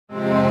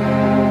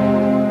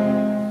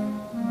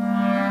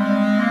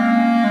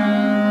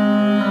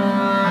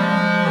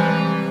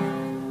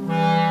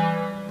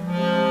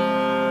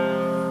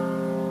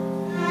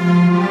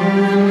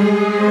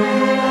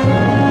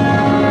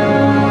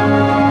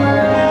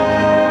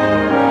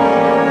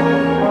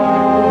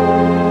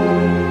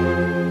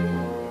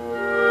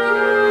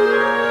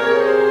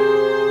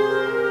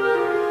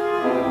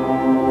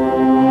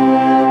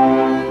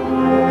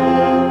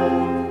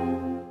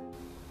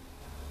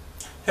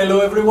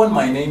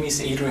everyone, my name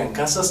is Adrian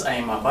Casas. I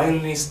am a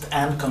violinist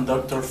and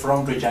conductor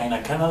from Regina,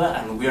 Canada,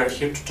 and we are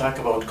here to talk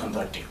about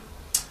conducting.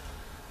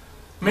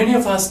 Many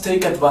of us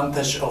take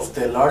advantage of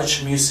the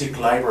large music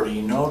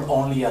library not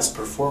only as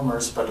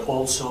performers but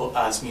also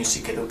as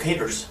music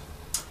educators.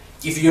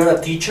 If you're a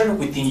teacher,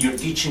 within your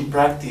teaching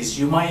practice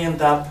you might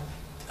end up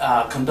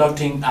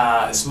conducting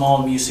a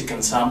small music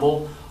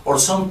ensemble, or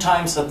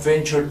sometimes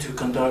adventure to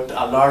conduct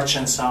a large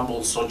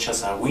ensemble such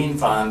as a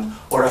wind band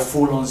or a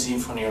full-on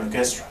symphony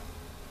orchestra.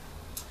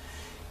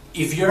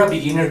 If you're a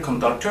beginner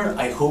conductor,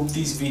 I hope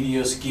these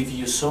videos give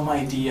you some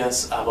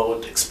ideas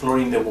about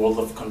exploring the world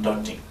of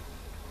conducting.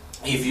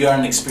 If you're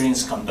an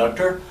experienced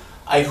conductor,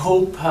 I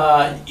hope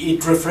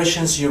it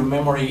refreshes your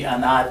memory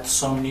and adds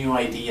some new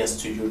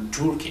ideas to your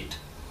toolkit.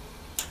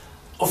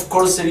 Of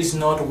course, there is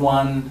not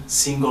one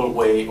single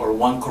way or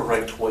one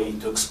correct way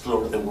to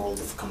explore the world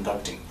of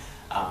conducting.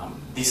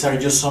 These are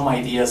just some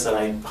ideas that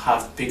I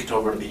have picked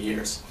over the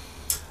years.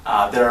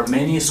 There are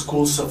many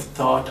schools of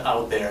thought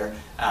out there,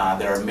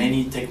 there are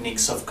many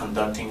techniques of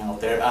conducting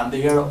out there, and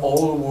they are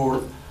all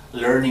worth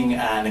learning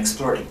and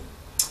exploring.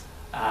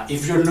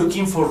 If you're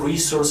looking for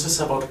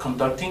resources about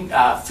conducting,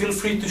 feel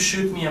free to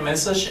shoot me a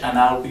message and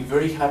I'll be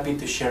very happy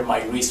to share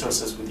my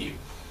resources with you.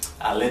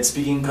 Let's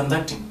begin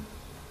conducting.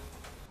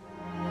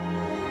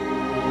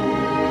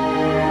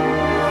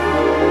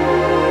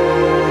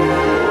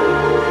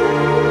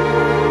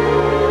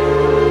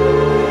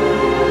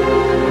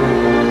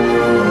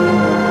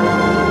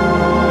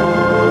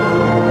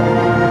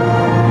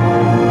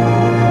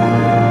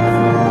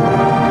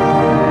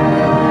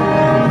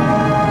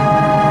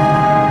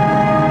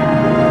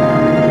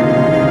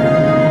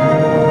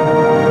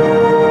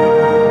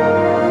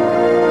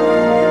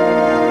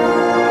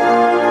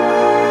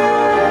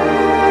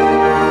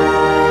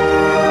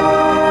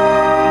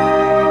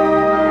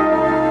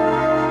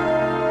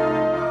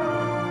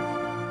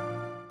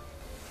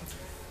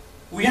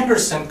 We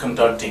understand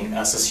conducting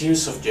as a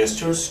series of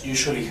gestures,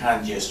 usually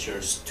hand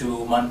gestures,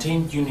 to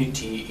maintain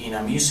unity in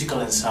a musical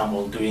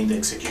ensemble during the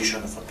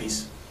execution of a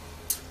piece.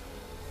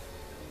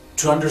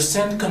 To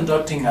understand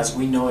conducting as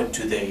we know it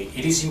today,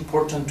 it is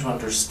important to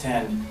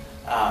understand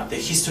the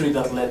history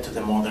that led to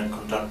the modern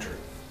conductor.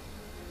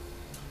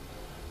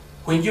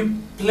 When you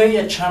play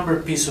a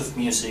chamber piece of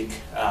music,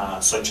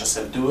 such as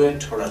a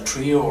duet or a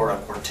trio or a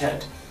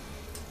quartet,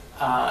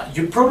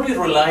 you probably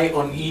rely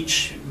on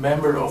each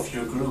member of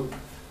your group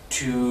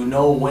to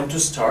know when to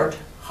start,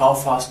 how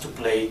fast to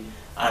play,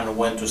 and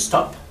when to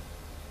stop.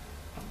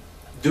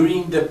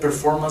 During the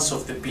performance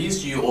of the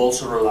piece, you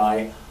also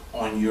rely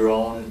on your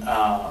own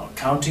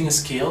counting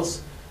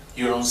skills,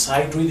 your own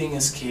sight reading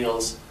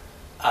skills,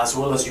 as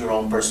well as your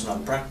own personal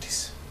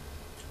practice.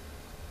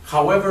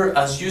 However,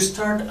 as you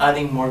start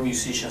adding more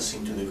musicians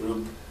into the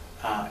group,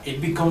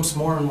 it becomes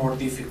more and more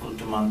difficult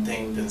to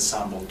maintain the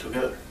ensemble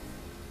together.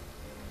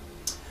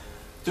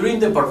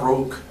 During the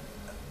Baroque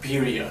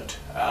period,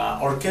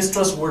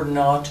 orchestras were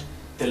not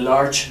the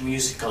large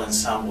musical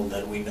ensemble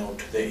that we know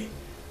today.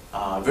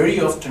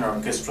 Very often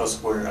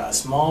orchestras were a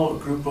small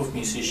group of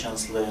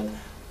musicians led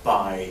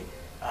by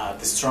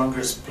the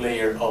strongest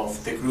player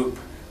of the group,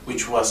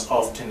 which was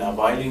often a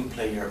violin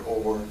player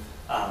or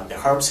the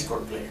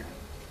harpsichord player.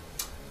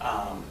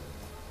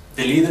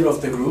 The leader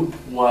of the group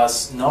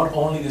was not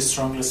only the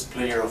strongest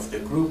player of the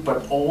group,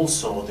 but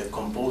also the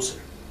composer.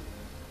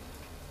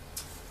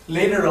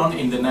 Later on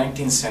in the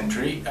 19th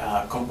century,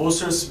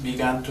 composers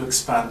began to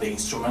expand the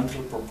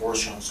instrumental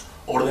proportions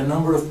or the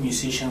number of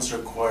musicians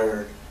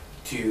required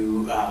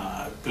to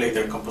play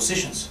their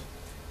compositions.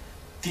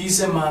 This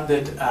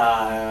demanded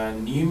a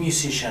new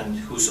musician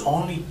whose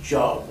only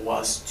job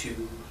was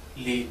to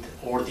lead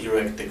or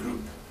direct the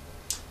group.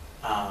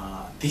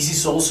 This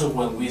is also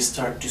when we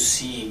start to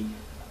see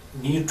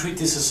new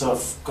treatises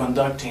of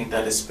conducting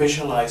that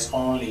specialize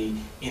only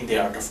in the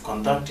art of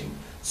conducting,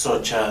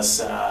 such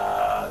as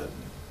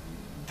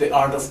The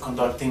Art of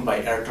Conducting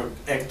by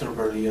Hector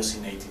Berlioz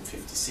in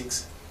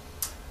 1856.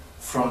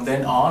 From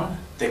then on,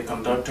 the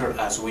conductor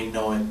as we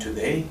know it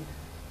today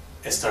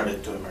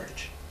started to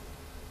emerge.